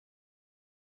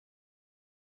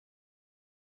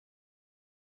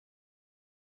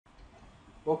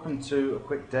Welcome to a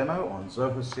quick demo on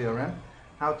Zoho CRM,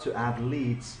 how to add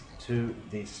leads to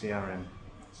the CRM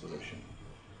solution.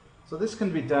 So this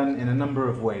can be done in a number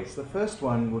of ways. The first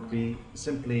one would be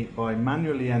simply by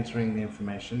manually entering the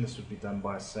information. This would be done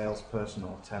by a salesperson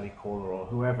or telecaller or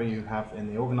whoever you have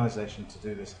in the organization to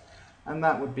do this. And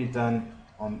that would be done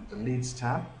on the Leads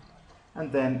tab,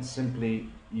 and then simply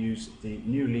use the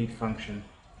new lead function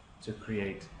to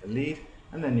create a lead.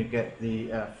 And then you get the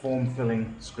form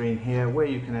filling screen here where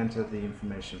you can enter the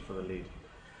information for the lead.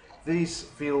 These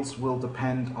fields will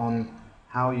depend on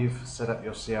how you've set up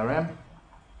your CRM,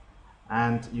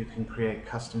 and you can create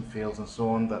custom fields and so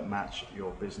on that match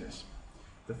your business.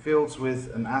 The fields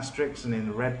with an asterisk and in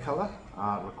the red color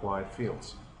are required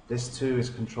fields. This too is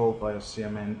controlled by your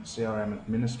CRM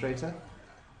administrator,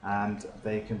 and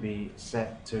they can be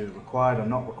set to required or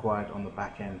not required on the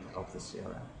back end of the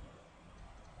CRM.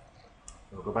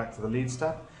 We'll go back to the Leads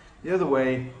tab. The other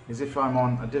way is if I'm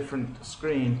on a different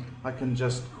screen, I can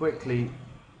just quickly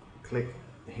click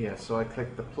here. So I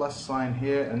click the plus sign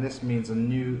here, and this means a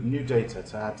new data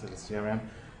to add to the CRM.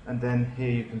 And then here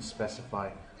you can specify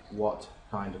what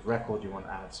kind of record you want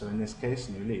to add. So in this case,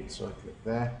 new lead. So I click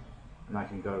there, and I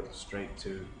can go straight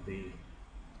to the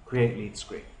Create Lead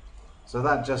screen. So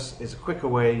that just is a quicker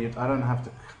way. I don't have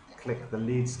to click the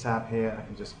Leads tab here. I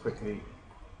can just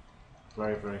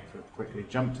very quickly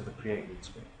jump to the Create Lead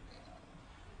screen.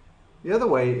 The other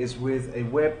way is with a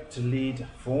web to lead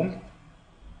form,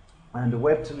 and a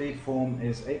web to lead form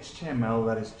is HTML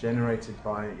that is generated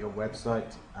by your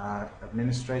website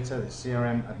administrator, the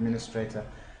CRM administrator,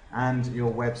 and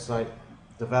your website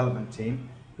development team,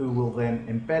 who will then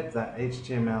embed that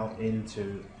HTML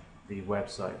into the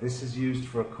website. This is used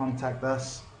for a contact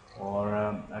us or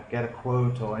a get a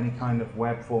quote or any kind of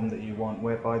web form that you want,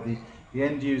 whereby the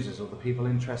end users or the people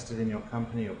interested in your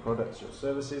company, your products, your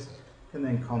services can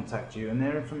then contact you, and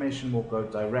their information will go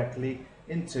directly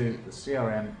into the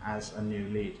CRM as a new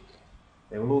lead.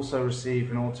 They will also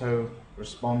receive an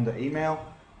auto-responder email,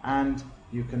 and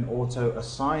you can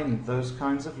auto-assign those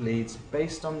kinds of leads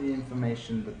based on the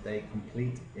information that they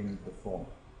complete in the form.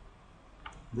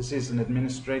 This is an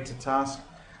administrator task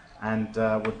and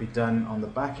would be done on the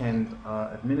back end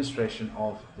administration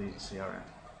of the CRM.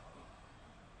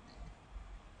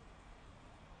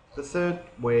 The third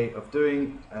way of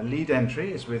doing a lead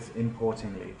entry is with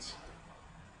importing leads.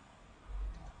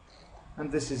 And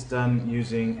this is done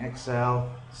using Excel,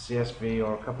 CSV,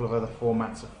 or a couple of other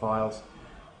formats of files.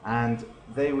 And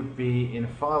they would be in a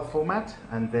file format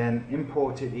and then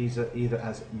imported either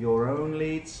as your own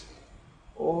leads,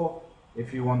 or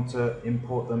if you want to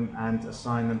import them and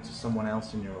assign them to someone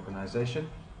else in your organization,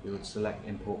 you would select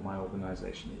Import My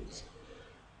Organization Leads.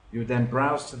 You would then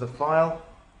browse to the file,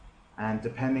 and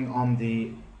depending on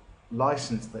the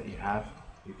license that you have,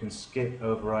 you can skip,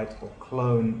 overwrite, or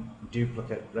clone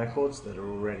duplicate records that are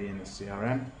already in the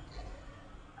CRM.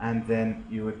 And then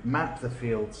you would map the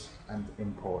fields and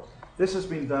import. This has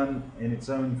been done in its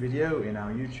own video in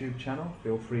our YouTube channel.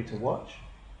 Feel free to watch.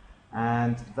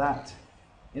 And that,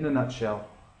 in a nutshell,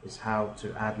 is how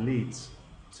to add leads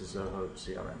to Zoho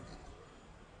CRM.